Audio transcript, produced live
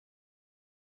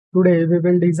Today we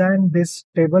will design this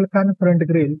table fan front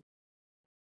grille.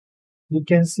 You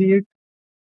can see it.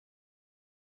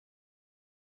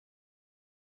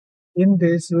 In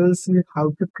this we will see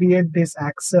how to create these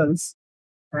axles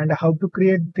and how to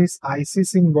create this IC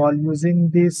symbol using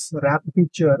this wrap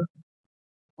feature.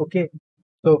 Okay,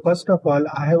 so first of all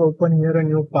I have opened here a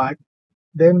new part.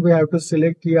 Then we have to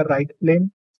select here right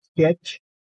plane, sketch.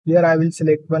 Here I will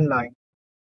select one line.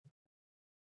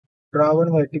 Draw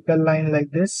one vertical line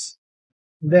like this.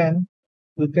 Then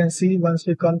you can see once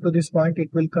we come to this point, it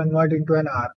will convert into an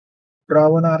arc. Draw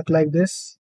one arc like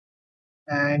this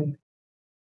and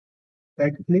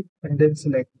right click and then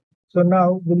select. So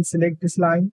now we'll select this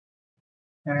line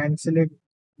and select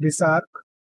this arc.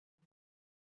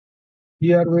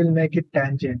 Here we'll make it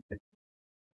tangent.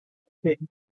 Okay.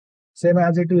 Same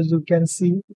as it is, you can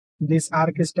see this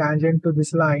arc is tangent to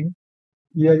this line.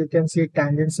 Here you can see a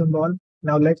tangent symbol.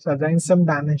 Now let's assign some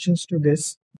dimensions to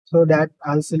this. So that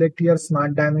I'll select here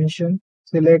smart dimension,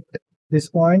 select this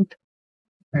point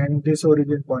and this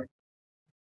origin point.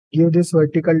 Give this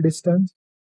vertical distance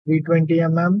 320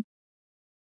 mm.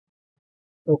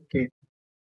 Okay.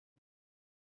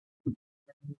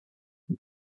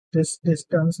 This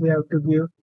distance we have to give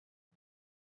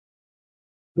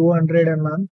 200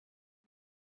 mm.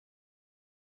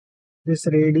 This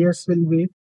radius will be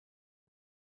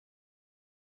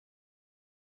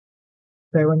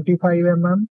 75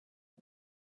 mm.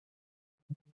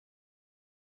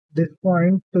 This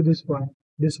point to this point,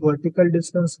 this vertical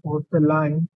distance of the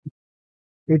line,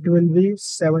 it will be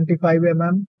 75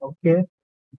 mm. Okay,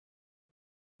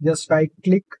 just right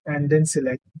click and then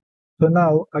select. So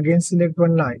now again select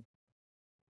one line.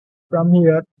 From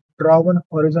here draw one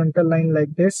horizontal line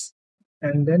like this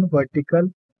and then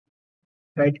vertical,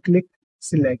 right click,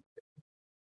 select.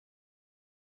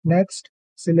 Next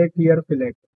select here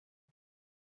fillet.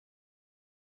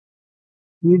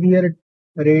 Give here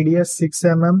radius 6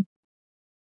 mm.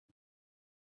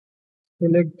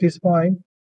 Select this point.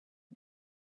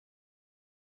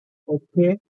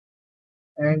 Okay,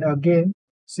 and again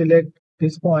select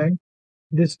this point.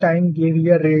 This time give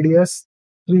here radius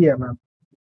 3 mm.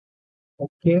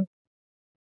 Okay,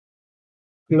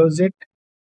 close it.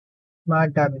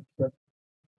 Smart dimension.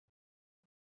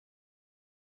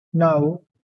 Now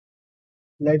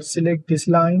let's select this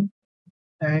line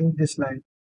and this line.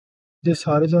 This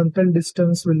horizontal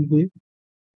distance will be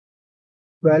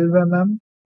 12 mm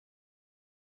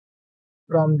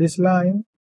from this line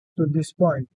to this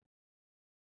point.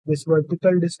 This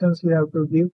vertical distance we have to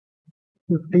give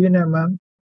 15 mm.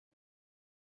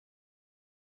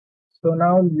 So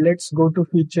now let's go to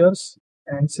features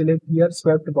and select here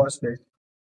swept boss plate.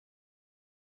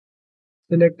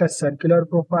 Select a circular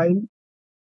profile,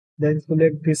 then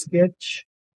select the sketch.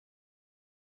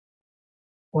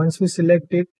 Once we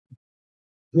select it,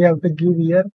 we have to give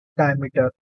here diameter.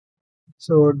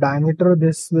 So diameter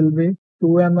this will be 2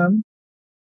 mm.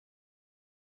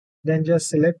 Then just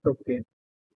select OK.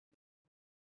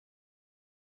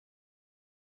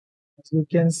 As you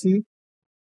can see,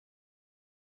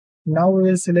 now we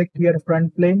will select here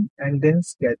front plane and then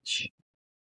sketch.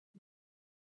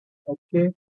 Okay.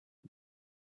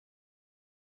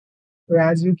 So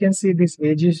as you can see, this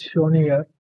edge is shown here.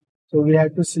 So we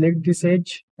have to select this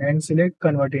edge and select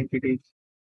convert entities.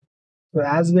 So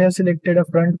as we have selected a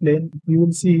front plane, you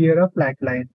will see here a flat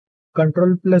line.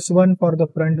 Ctrl+1 for the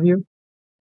front view.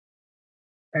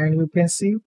 And you can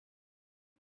see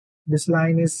this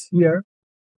line is here.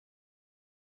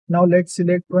 Now let's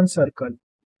select one circle.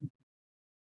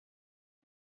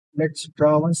 Let's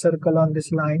draw one circle on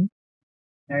this line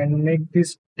and make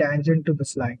this tangent to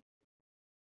this line.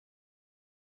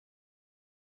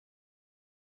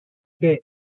 Okay.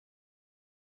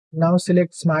 Now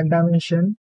select smart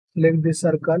dimension. Select this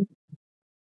circle.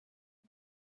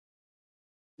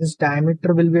 This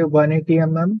diameter will be 180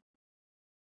 mm.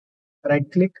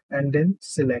 Right click and then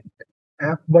select.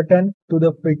 F button to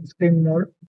the fixed screen mode.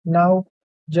 Now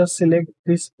just select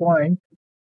this point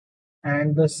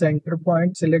and the center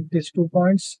point. Select these 2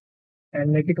 points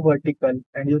and make it vertical.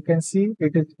 And you can see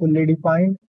it is fully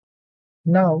defined.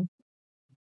 Now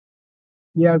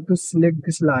you have to select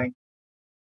this line.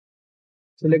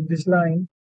 Select this line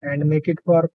and make it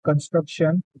for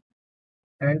construction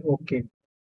and OK.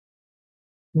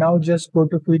 Now just go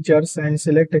to features and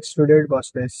select extruded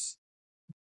boss.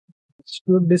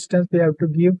 Extrude distance we have to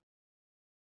give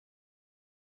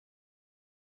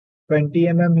 20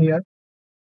 mm here.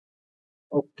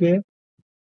 Okay.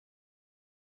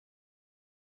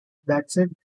 That's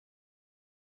it.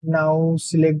 Now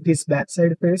select this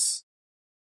backside face.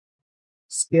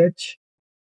 Sketch.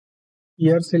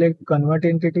 Here select convert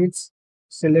entities.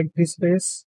 select this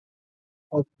face.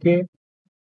 Okay.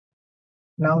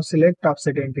 Now select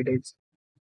offset entities.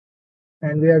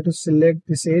 And we have to select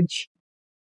this edge,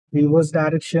 reverse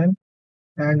direction,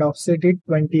 and offset it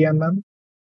 20 mm.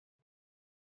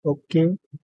 Okay.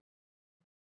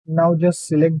 Now just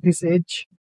select this edge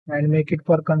and make it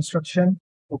for construction.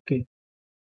 Okay.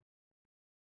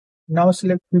 Now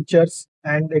select features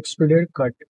and extruded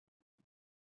cut.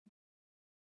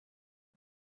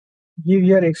 Give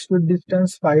your extrude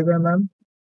distance 5 mm.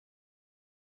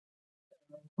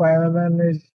 5 mm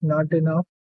is not enough.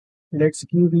 Let's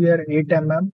give here 8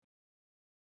 mm.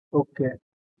 Okay.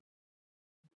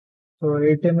 So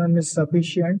 8 mm is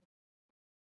sufficient.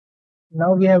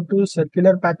 Now we have to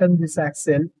circular pattern this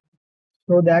axle,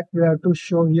 so that we have to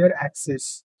show here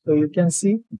axis. So you can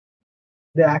see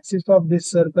the axis of this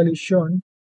circle is shown.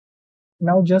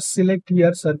 Now just select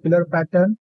here circular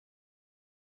pattern,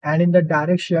 and in the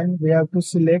direction we have to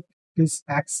select this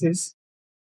axis,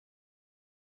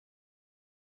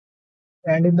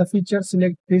 and in the feature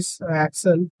select this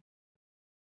axle.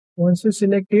 Once we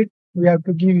select it, we have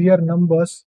to give here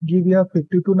numbers. Give here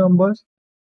 52 numbers.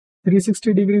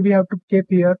 360 we have to keep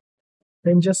here.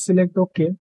 Then just select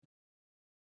OK.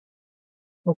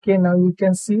 Okay, now you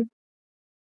can see.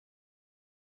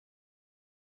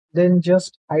 Then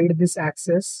just hide this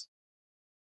axis.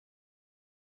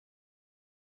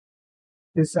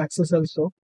 This axis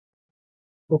also.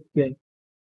 Okay.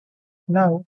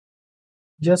 Now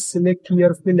just select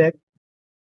here fillet.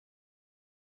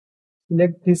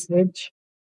 Select this edge.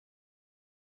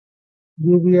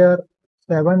 Give here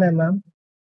 7 mm.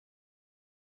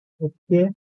 Okay.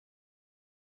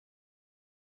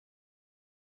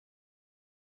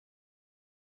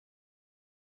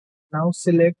 Now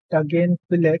select again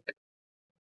fillet.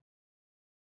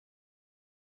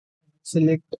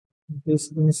 Select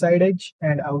this inside edge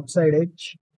and outside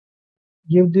edge.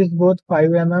 Give this both 5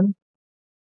 mm.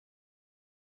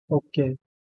 Okay.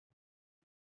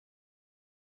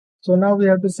 So now we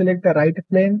have to select the right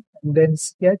plane and then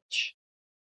sketch.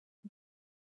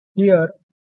 Here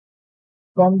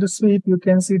from the sweep you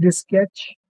can see the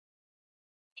sketch.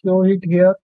 Show it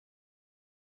here.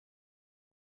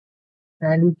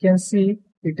 And you can see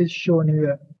it is shown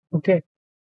here. Okay.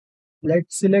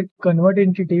 Let's select convert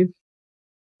entities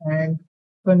and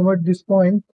convert this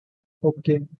point.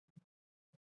 Okay.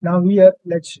 Now here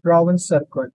let's draw one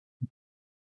circle.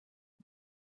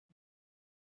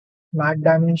 Mark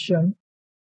dimension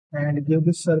and give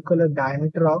this circle a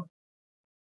diameter of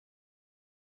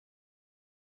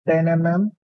 10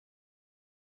 mm.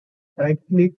 Right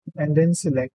click and then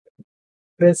select.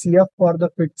 Press F for the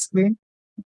fit screen.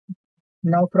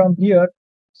 Now from here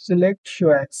select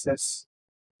show axis.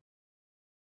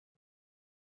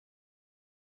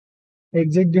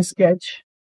 Exit the sketch.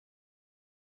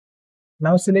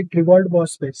 Now select Revolved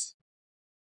Boss face.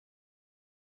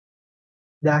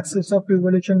 The axis of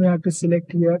revolution we have to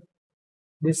select here,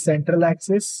 this central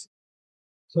axis.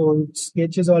 So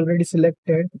sketch is already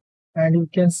selected and you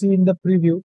can see in the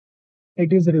preview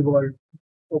it is revolved.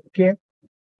 Okay.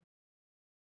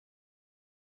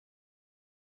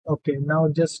 Okay, now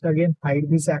just again hide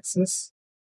this axis.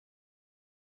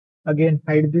 Again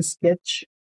hide this sketch.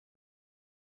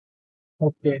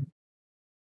 Okay.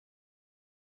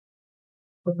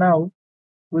 So now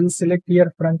we'll select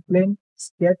here front plane,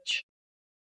 sketch.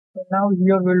 So now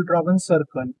here we'll draw one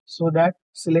circle. So that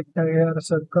select here a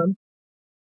circle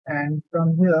and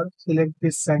from here select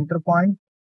this center point.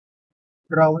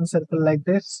 Draw one circle like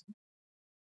this.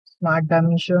 Smart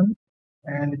dimension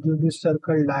and give this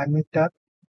circle diameter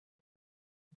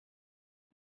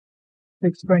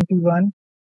 621.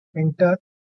 Enter.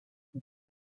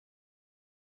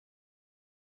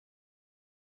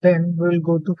 Then we'll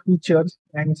go to features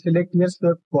and select here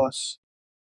Revolved Boss.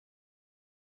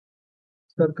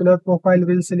 Circular profile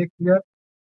will select here.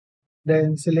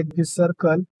 Then select this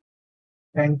circle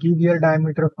and give your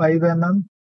diameter 5 mm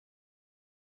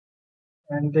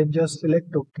and then just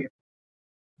select OK.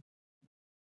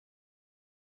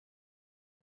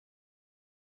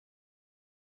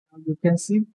 Now you can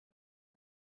see,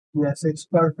 yes, it's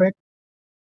perfect.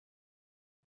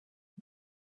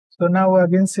 So now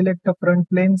again select the front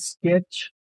plane,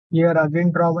 sketch. Here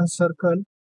again draw one circle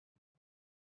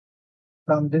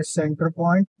from this center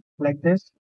point like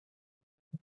this.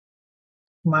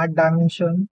 Smart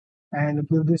dimension and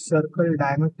give this circle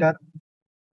diameter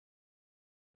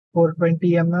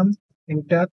 420 mm.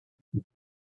 Enter.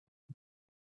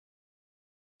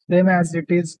 Same as it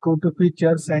is, go to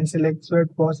features and select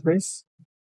Revolved Boss base.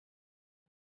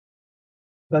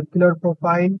 Circular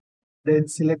profile, then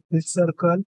select this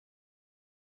circle.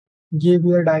 Give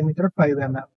your diameter 5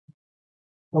 mm.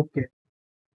 Okay.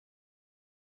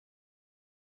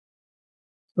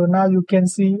 So now you can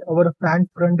see our front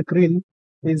grill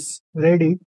is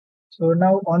ready. So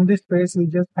now on this page, we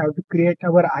just have to create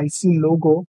our IC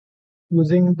logo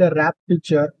using the wrap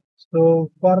feature.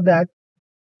 So for that,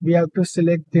 we have to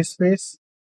select this face,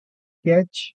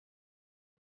 sketch.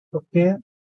 Okay.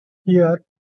 Here,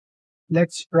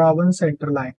 let's draw one center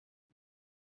line.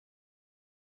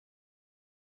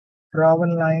 Draw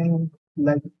one line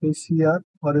like this here,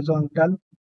 horizontal.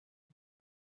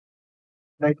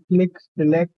 Right click,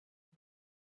 select.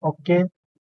 Okay.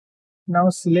 Now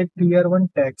select clear one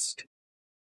text.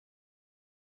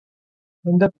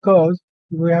 In the curves,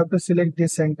 we have to select the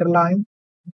center line.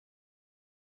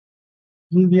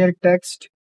 Give here text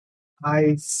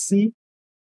I see.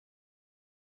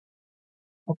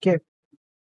 Okay.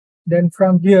 Then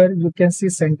from here, you can see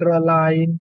center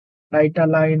align, right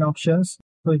align options.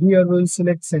 So here we'll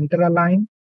select center align.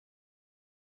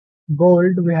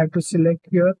 Bold, we have to select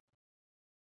here.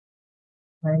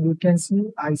 And you can see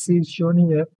IC is shown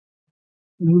here.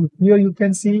 Here you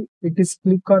can see it is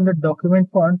click on the document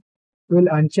font. We will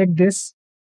uncheck this,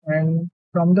 and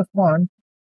from the font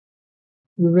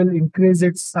we will increase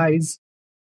its size.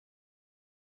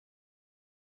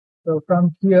 So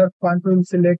from here font will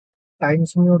select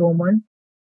Times New Roman,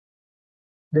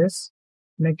 this,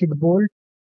 make it bold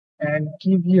and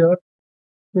give here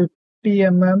 50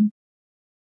 mm.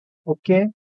 Okay.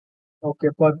 Okay,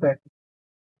 perfect.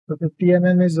 So 50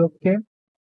 mm is okay,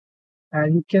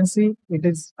 and you can see it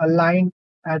is aligned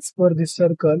as per the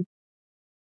circle.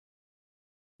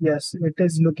 Yes, it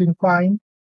is looking fine.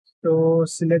 So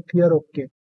select here OK.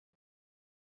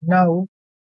 Now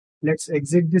let's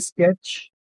exit the sketch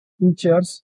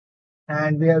features,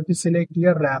 and we have to select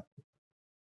here wrap.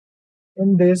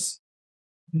 In this,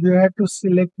 you have to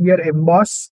select here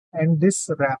emboss and this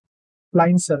wrap,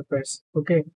 line surface.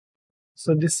 Okay.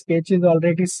 So this sketch is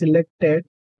already selected.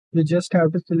 You just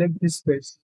have to select this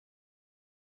face.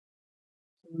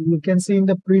 You can see in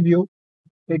the preview,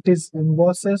 it is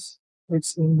embosses.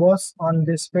 It's embossed on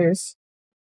this face.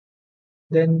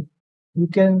 Then you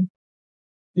can,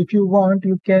 if you want,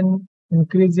 you can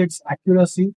increase its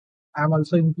accuracy. I'm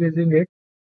also increasing it.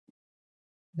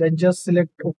 Then just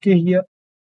select OK here.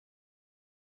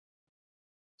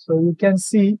 So you can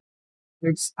see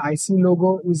its IC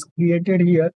logo is created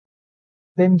here.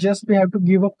 Then just we have to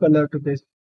give a color to this.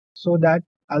 So that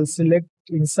I'll select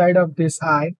inside of this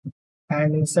I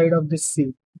and inside of this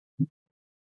C.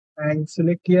 And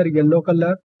select here yellow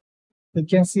color. You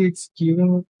can see it's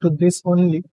giving to this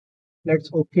only.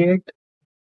 Let's OK it.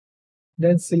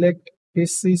 Then select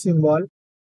this C symbol,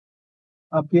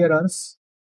 appearance.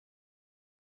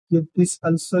 Give this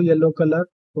also yellow color.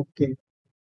 OK.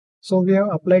 So we have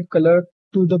applied color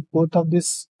to the both of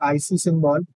this IC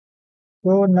symbol.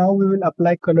 So now we will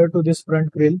apply color to this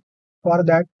front grill. For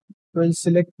that, we'll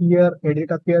select here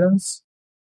edit appearance.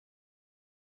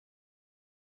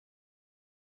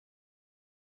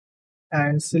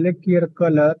 And select here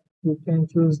color. You can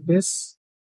choose this.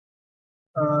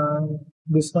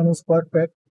 This one is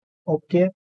perfect. OK.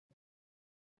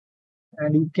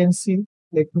 And you can see,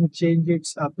 let me change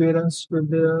its appearance to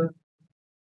the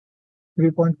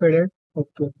 3-point faded.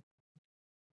 OK.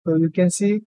 So you can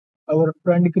see our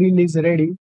front grill is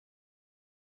ready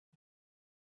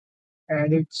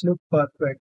and it's look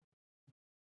perfect.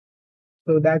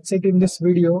 So that's it in this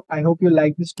video. I hope you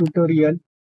like this tutorial.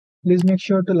 Please make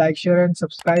sure to like, share and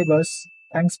subscribe us.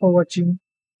 Thanks for watching.